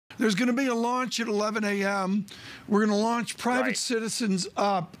There's going to be a launch at 11 a.m. We're going to launch private citizens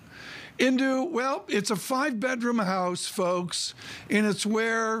up into, well, it's a 5-bedroom house, folks, and it's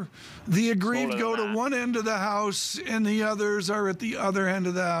where the aggrieved go to one end of the house and the others are at the other end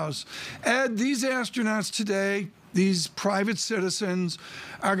of the house. Ed, these astronauts today, these private citizens,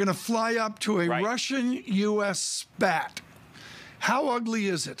 are going to fly up to a Russian-U.S. spat. How ugly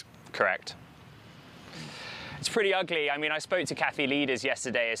is it? Correct. It's pretty ugly. I mean, I spoke to Kathy Leaders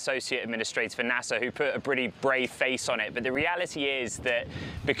yesterday, Associate Administrator for NASA, who put a pretty brave face on it. But the reality is that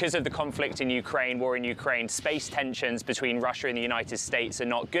because of the conflict in Ukraine, war in Ukraine, space tensions between Russia and the United States are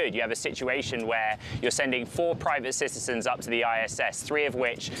not good. You have a situation where you're sending 4 private citizens up to the ISS, 3 of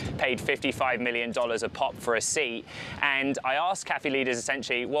which paid $55 million a pop for a seat. And I asked Kathy Leaders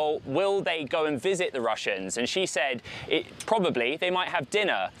essentially, well, will they go and visit the Russians? And she said, probably. They might have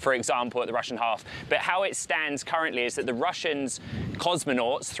dinner, for example, at the Russian half. But how it stands currently is that the Russians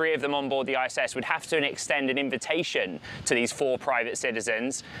cosmonauts, 3 of them on board the ISS, would have to extend an invitation to these 4 private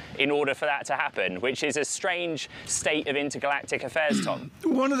citizens in order for that to happen, which is a strange state of intergalactic affairs, Tom.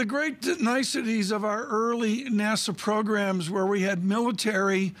 One of the great niceties of our early NASA programs, where we had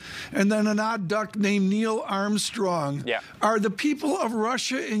military and then an odd duck named Neil Armstrong, are the people of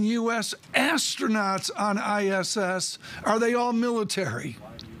Russia and U.S. astronauts on ISS, are they all military?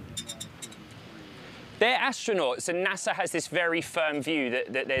 They're astronauts, and NASA has this very firm view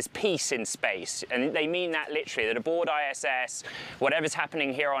that there's peace in space. And they mean that literally, that aboard ISS, whatever's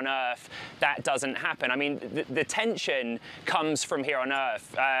happening here on Earth, that doesn't happen. I mean, the tension comes from here on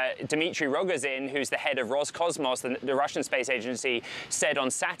Earth. Dmitry Rogozin, who's the head of Roscosmos, the Russian space agency, said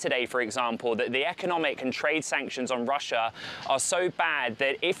on Saturday, for example, that the economic and trade sanctions on Russia are so bad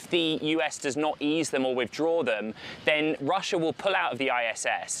that if the US does not ease them or withdraw them, then Russia will pull out of the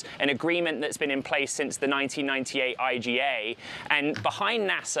ISS, an agreement that's been in place since the 1998 IGA. And behind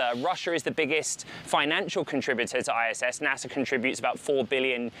NASA, Russia is the biggest financial contributor to ISS. NASA contributes about $4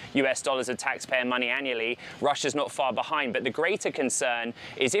 billion of taxpayer money annually. Russia's not far behind. But the greater concern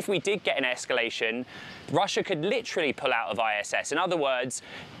is if we did get an escalation, Russia could literally pull out of ISS. In other words,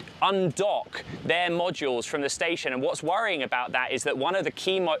 undock their modules from the station. And what's worrying about that is that one of the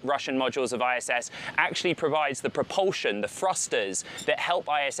key Russian modules of ISS actually provides the propulsion, the thrusters, that help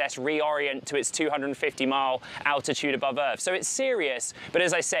ISS reorient to its 250-mile altitude above Earth. So it's serious, but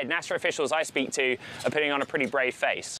as I said, NASA officials I speak to are putting on a pretty brave face.